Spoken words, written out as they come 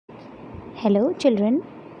Hello children,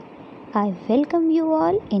 I welcome you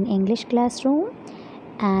all in English classroom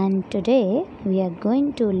and today we are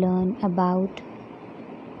going to learn about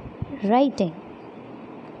writing.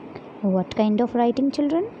 What kind of writing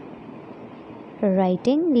children?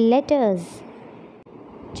 Writing letters.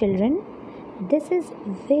 Children, this is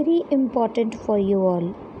very important for you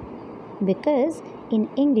all because in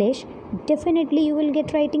English definitely you will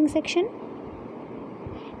get writing section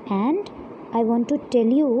and I want to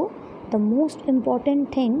tell you the most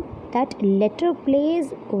important thing that letter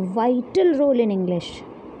plays a vital role in English.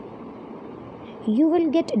 You will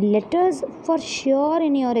get letters for sure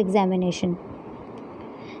in your examination.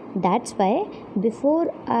 That's why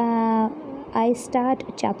before I start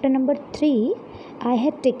chapter number 3, I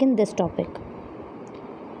had taken this topic.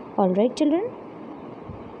 Alright children?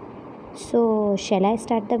 So shall I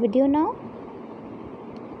start the video now?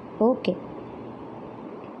 Okay.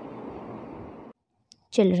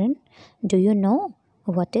 Children, do you know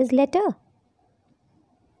what is letter?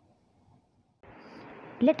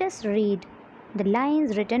 Let us read the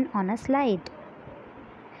lines written on a slide.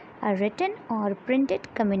 A written or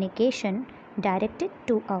printed communication directed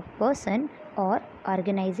to a person or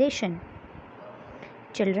organization.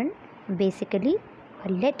 Children, basically, a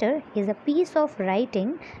letter is a piece of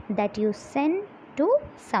writing that you send to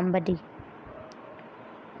somebody.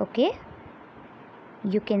 Okay?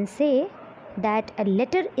 You can say that a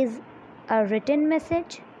letter is a written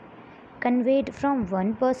message conveyed from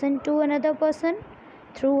one person to another person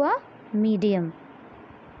through a medium.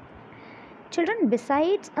 Children,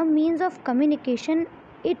 besides a means of communication,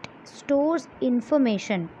 it stores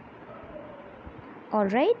information.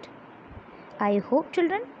 Alright? I hope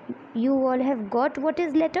children you all have got what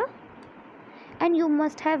is letter and you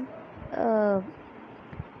must have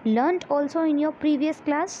learnt also in your previous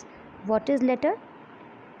class what is letter.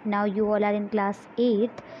 Now you all are in class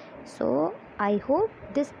 8th, so I hope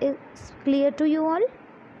this is clear to you all.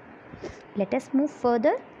 Let us move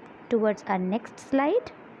further towards our next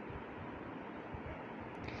slide.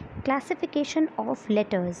 Classification of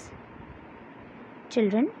letters.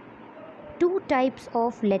 Children, two types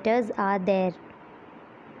of letters are there.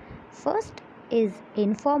 First is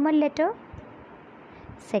informal letter,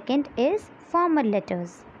 second is formal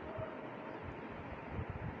letters.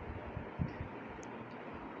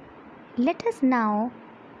 Let us now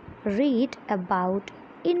read about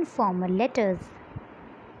informal letters.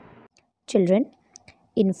 Children,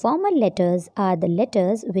 informal letters are the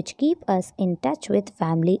letters which keep us in touch with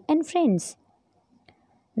family and friends.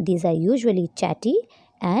 These are usually chatty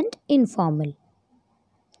and informal.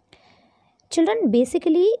 Children,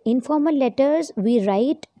 basically informal letters we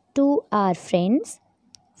write to our friends,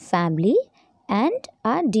 family and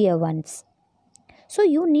our dear ones. So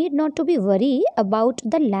you need not to be worried about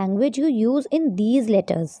the language you use in these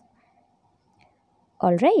letters.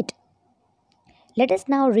 Alright. Let us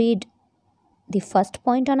now read the first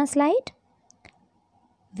point on a slide.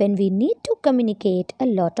 When we need to communicate a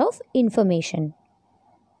lot of information.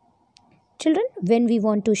 Children, when we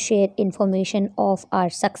want to share information of our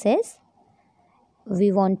success,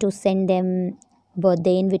 we want to send them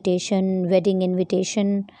birthday invitation, wedding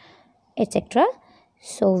invitation, etc.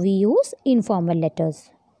 So we use informal letters.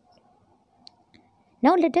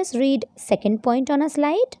 Now let us read second point on a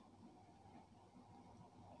slide.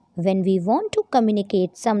 When we want to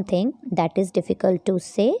communicate something that is difficult to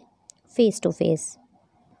say face to face.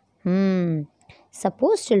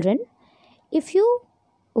 Suppose children, if you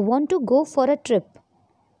want to go for a trip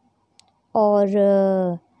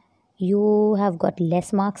or you have got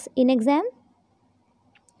less marks in exam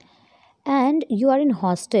and you are in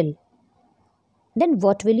hostel, then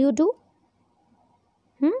what will you do?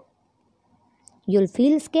 You'll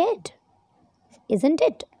feel scared, isn't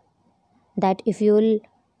it? That if you'll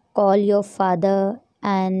call your father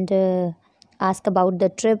and ask about the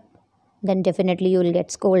trip, then definitely you'll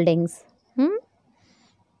get scoldings.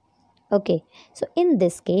 Okay, so in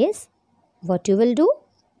this case, what you will do?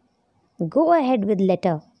 Go ahead with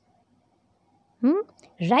letter.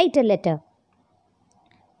 Write a letter,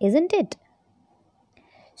 isn't it?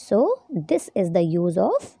 So this is the use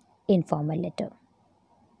of informal letter.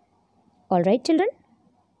 Alright children,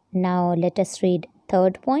 now let us read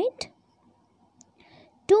third point.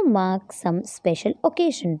 To mark some special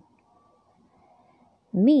occasion.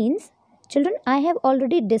 Means, children, I have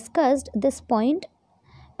already discussed this point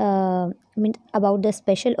about the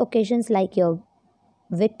special occasions like your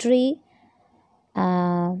victory,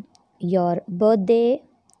 your birthday,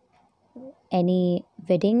 any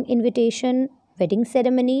wedding invitation, wedding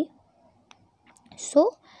ceremony.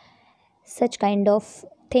 So, such kind of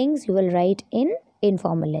things you will write in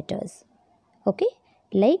informal letters. Okay,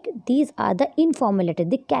 Like these are the informal letters,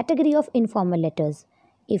 the category of informal letters.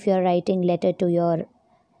 If you are writing letter to your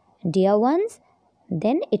dear ones,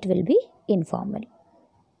 then it will be informal.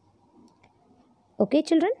 Okay,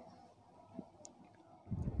 children?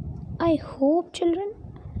 I hope, children,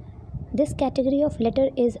 this category of letter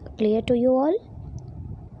is clear to you all.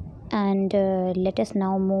 And let us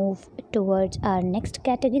now move towards our next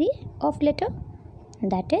category of letter,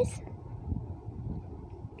 that is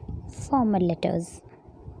formal letters.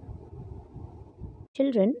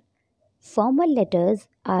 Children, formal letters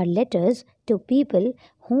are letters to people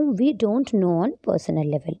whom we don't know on personal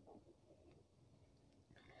level.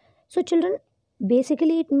 So children,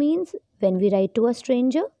 basically it means when we write to a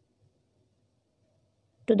stranger,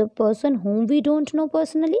 to the person whom we don't know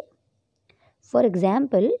personally. For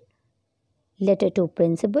example, letter to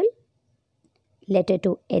principal, letter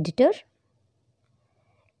to editor.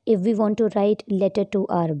 If we want to write letter to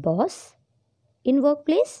our boss in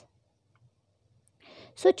workplace.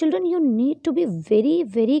 So children, you need to be very,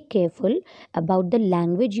 very careful about the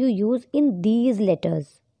language you use in these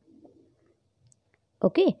letters.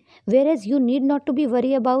 Okay, whereas you need not to be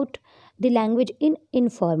worried about the language in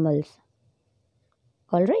informals.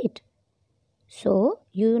 All right. So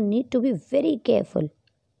you need to be very careful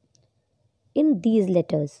in these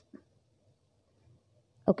letters.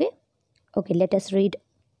 Okay. Okay, let us read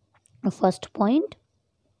a first point.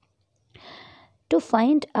 To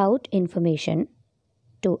find out information,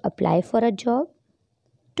 to apply for a job,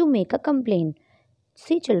 to make a complaint.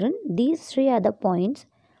 See children, these three are the points.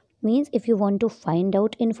 Means if you want to find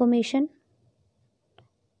out information,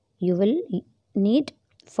 you will need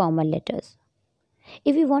formal letters.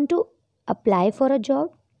 If you want to apply for a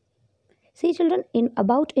job, see children, in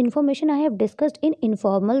about information I have discussed in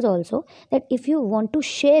informals also, that if you want to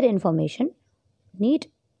share information,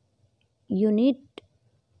 you need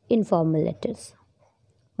informal letters.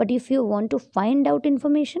 But if you want to find out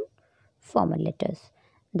information, formal letters.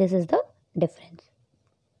 This is the difference.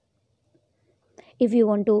 If you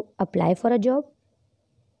want to apply for a job,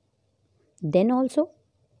 then also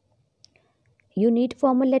you need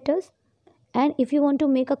formal letters. And if you want to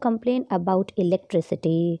make a complaint about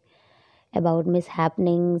electricity, about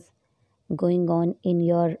mishappenings going on in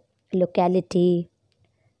your locality,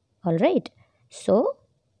 all right, so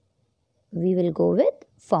we will go with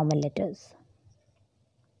formal letters.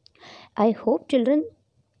 I hope children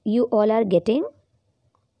you all are getting.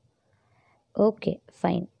 Okay,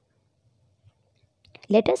 fine.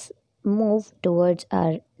 Let us move towards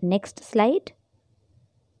our next slide.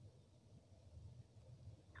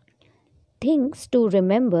 Things to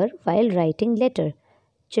remember while writing letter.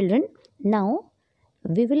 Children, now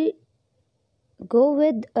we will go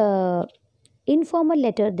with informal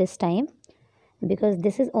letter this time, because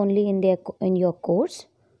this is only in your course,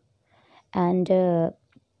 and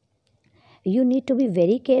you need to be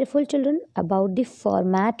very careful children about the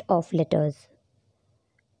format of letters.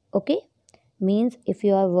 Okay, means if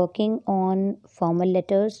you are working on formal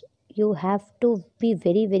letters, you have to be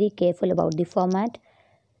very, very careful about the format.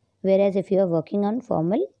 Whereas if you are working on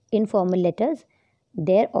informal letters,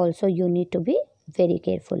 there also you need to be very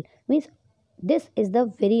careful. Means this is the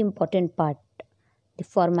very important part, the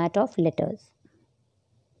format of letters.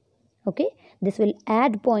 Okay, this will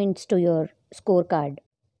add points to your scorecard.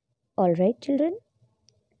 All right, children.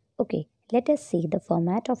 Okay, let us see the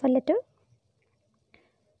format of a letter.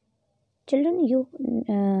 Children, you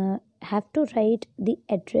have to write the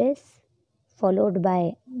address followed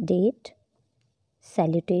by date,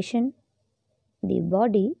 salutation, the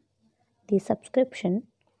body, the subscription,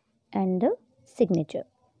 and the signature.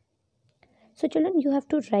 So children, you have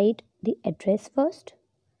to write the address first,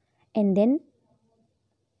 and then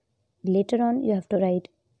later on you have to write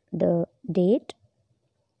the date,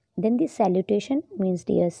 then the salutation, means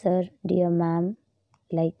dear sir, dear ma'am,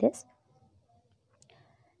 like this.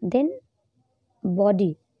 Then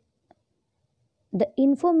body, the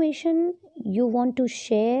information you want to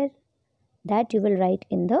share, that you will write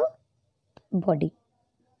in the body.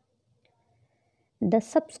 The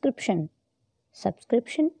subscription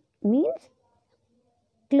means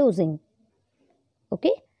closing.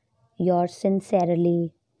 Okay, yours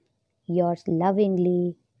sincerely, yours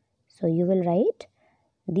lovingly. So you will write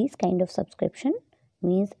these kind of subscription,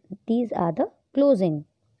 means these are the closing.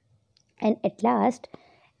 And at last,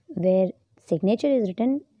 where signature is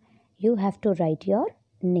written, you have to write your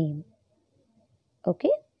name. Okay.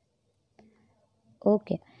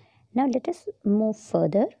 Okay, now let us move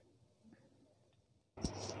further.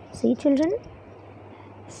 See children,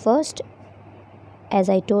 first, as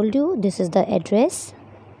I told you, this is the address,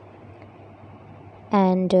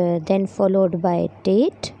 and then followed by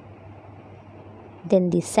date, then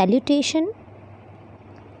the salutation,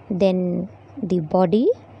 then the body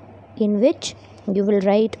in which you will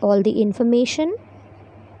write all the information.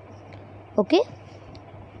 Okay,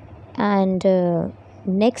 and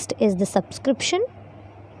next is the subscription,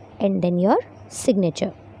 and then your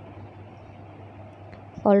signature.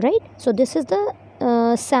 All right, so this is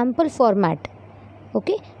the sample format.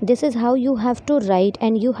 Okay, this is how you have to write,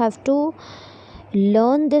 and you have to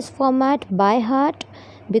learn this format by heart,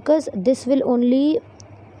 because this will only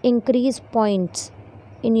increase points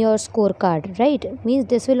in your scorecard, right? Means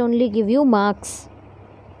this will only give you marks.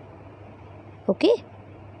 Okay,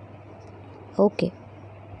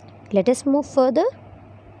 let us move further.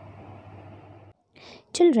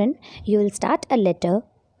 Children, you will start a letter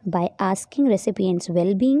by asking recipient's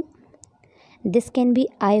well-being. This can be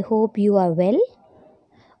I hope you are well,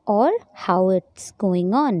 or how it's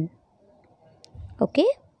going on. Okay,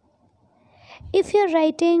 if you're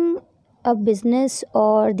writing a business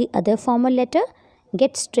or the other formal letter,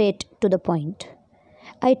 get straight to the point.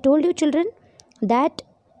 I told you, children, that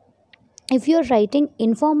if you're writing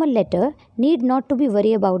informal letter, need not to be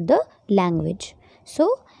worried about the language.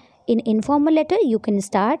 So in informal letter, you can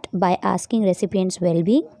start by asking recipient's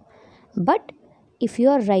well-being. But if you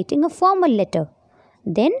are writing a formal letter,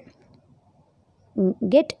 then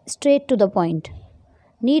get straight to the point.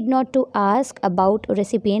 Need not to ask about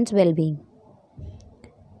recipient's well-being.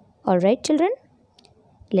 All right, children,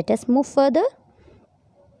 let us move further.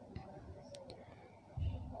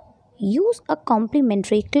 Use a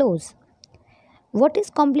complimentary clause. What is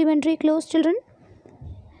complimentary clause, children?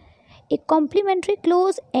 A complimentary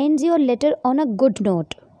clause ends your letter on a good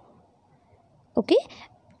note. Okay,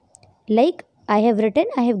 like I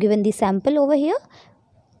have given the sample over here.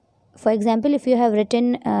 For example, if you have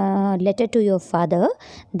written a letter to your father,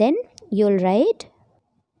 then you'll write,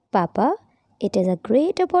 Papa, it is a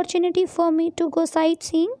great opportunity for me to go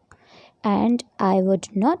sightseeing, and I would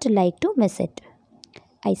not like to miss it.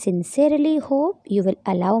 I sincerely hope you will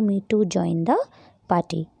allow me to join the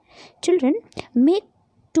party. Children, make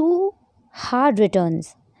 2 hard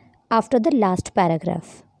returns after the last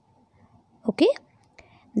paragraph. Okay,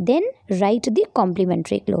 then write the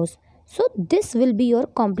complimentary clause. So this will be your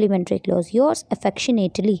complimentary clause, yours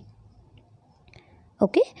affectionately.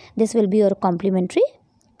 Okay, this will be your complimentary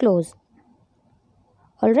clause.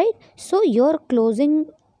 All right, so your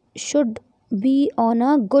closing should be on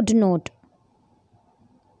a good note.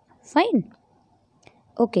 Fine.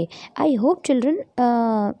 Okay, I hope, children,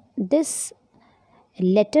 this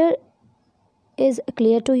letter is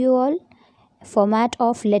clear to you all. Format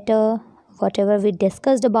of letter, whatever we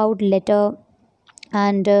discussed about letter,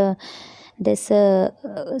 and this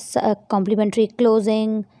complimentary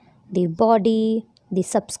closing, the body, the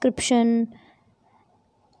subscription,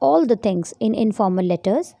 all the things in informal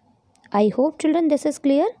letters. I hope, children, this is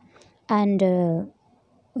clear, and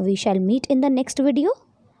we shall meet in the next video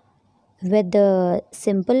with the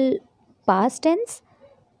simple past tense,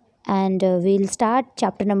 and we'll start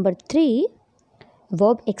chapter number 3,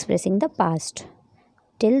 verb expressing the past.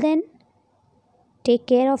 Till then, take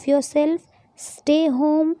care of yourself, stay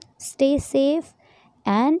home, stay safe,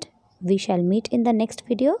 and we shall meet in the next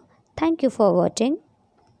video. Thank you for watching.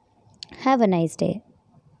 Have a nice day.